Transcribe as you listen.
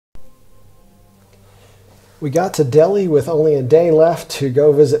We got to Delhi with only a day left to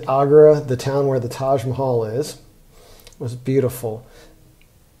go visit Agra, the town where the Taj Mahal is. It was beautiful.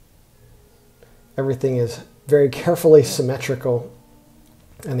 Everything is very carefully symmetrical,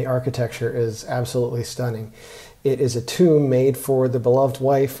 and the architecture is absolutely stunning. It is a tomb made for the beloved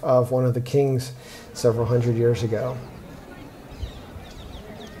wife of one of the kings several hundred years ago.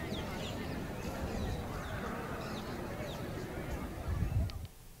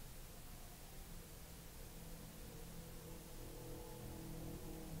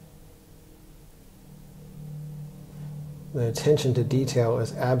 The attention to detail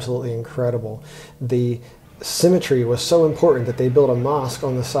is absolutely incredible. The symmetry was so important that they built a mosque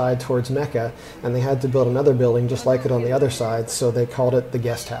on the side towards Mecca, and they had to build another building just like it on the other side, so they called it the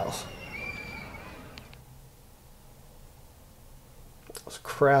guest house. It was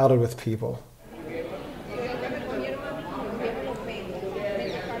crowded with people.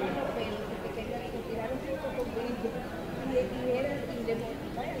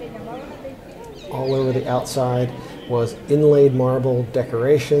 All over the outside was inlaid marble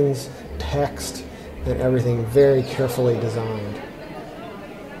decorations, text, and everything very carefully designed.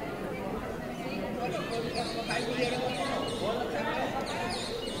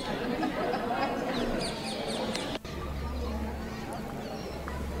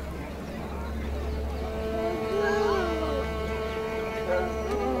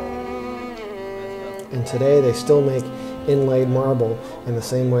 And today they still make inlaid marble in the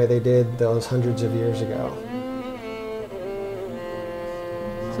same way they did those hundreds of years ago.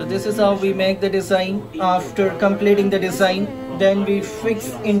 So this is how we make the design. After completing the design, then we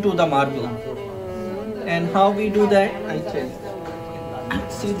fix into the marble. And how we do that, I tell you.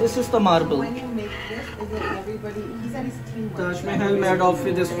 See, this is the marble. Taj Mahal made of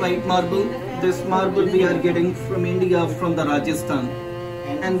with this white marble. This marble we are getting from India, from the Rajasthan.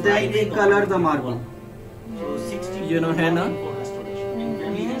 And then we color the marble. You know henna?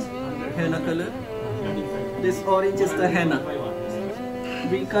 Henna color. This orange is the henna.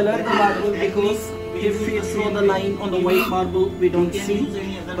 We color the marble because if we draw the line on the white marble, we don't see,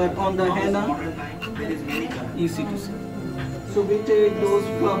 but on the henna, easy to see. So we take those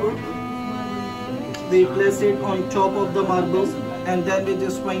flowers, we place it on top of the marble, and then with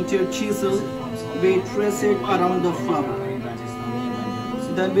this pointed chisel, we trace it around the flower.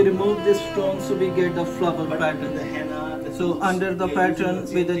 So then we remove this stone, so we get the flower pattern. So under the pattern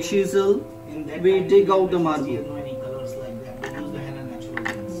with the chisel, we dig out the marble.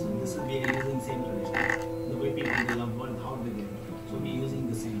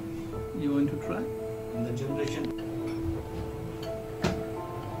 You want to try? In the generation.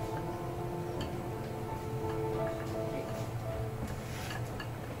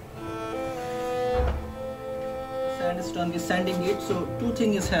 Sandstone, we're sanding it, so two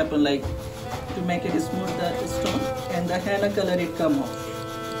things happen, like to make it smooth the stone, and the henna color it come off.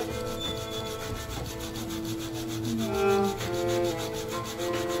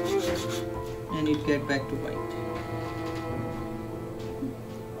 And it get back to white.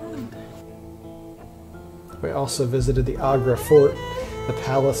 We also visited the Agra fort, the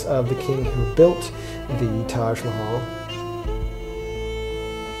palace of the king who built the Taj Mahal.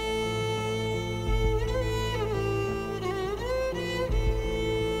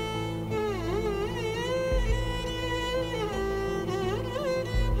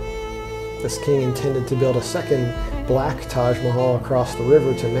 This king intended to build a second black Taj Mahal across the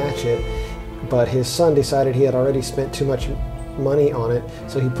river to match it, but his son decided he had already spent too much money on it,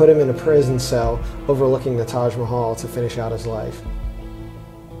 so he put him in a prison cell overlooking the Taj Mahal to finish out his life.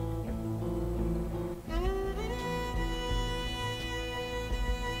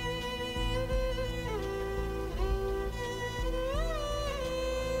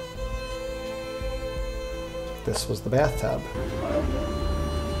 This was the bathtub.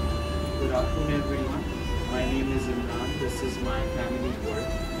 Good afternoon, everyone. My name is Imran. This is my family work,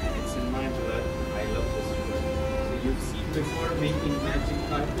 and it's in my blood. I love this work. So you've seen before making magic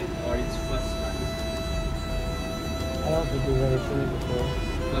carpet, or it's first time? I don't think we've ever seen it before.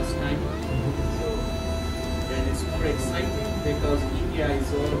 First time? So then it's more exciting because India is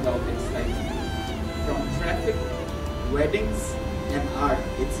all about excitement. From traffic, weddings, and art,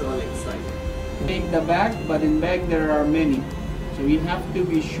 it's all exciting. Take the bag, but in bag there are many. So we have to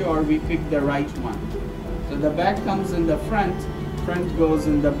be sure we pick the right one. So the bag comes in the front goes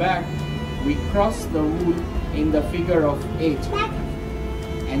in the back. We cross the wool in the figure of 8.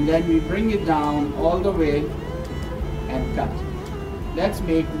 And then we bring it down all the way and cut. Let's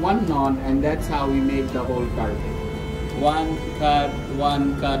make one knot, and that's how we make the whole carpet. One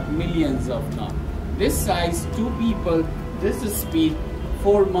cut, millions of knots. This size, 2 people, this is speed,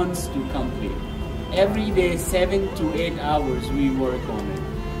 4 months to complete. every day 7 to 8 hours we work on it.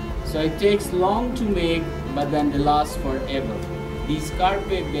 So it takes long to make, but then they last forever. These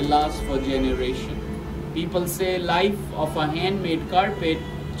carpet, they last for generation. People say life of a handmade carpet,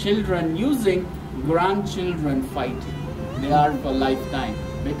 children using, grandchildren fighting. They are for lifetime.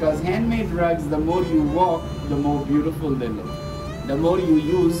 Because handmade rugs, the more you walk, the more beautiful they look. The more you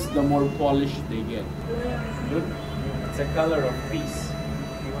use, the more polished they get. Look, it's a color of peace.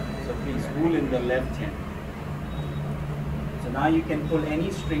 So please, wool in the left hand. So now you can pull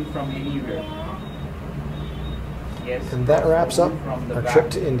any string from anywhere. Yes. And that wraps up our back. trip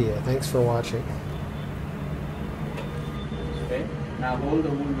to India. Thanks for watching. Okay. Now hold the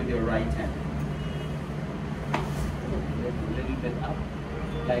wool with your right hand. Lift a little bit up,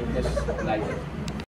 like this, like it.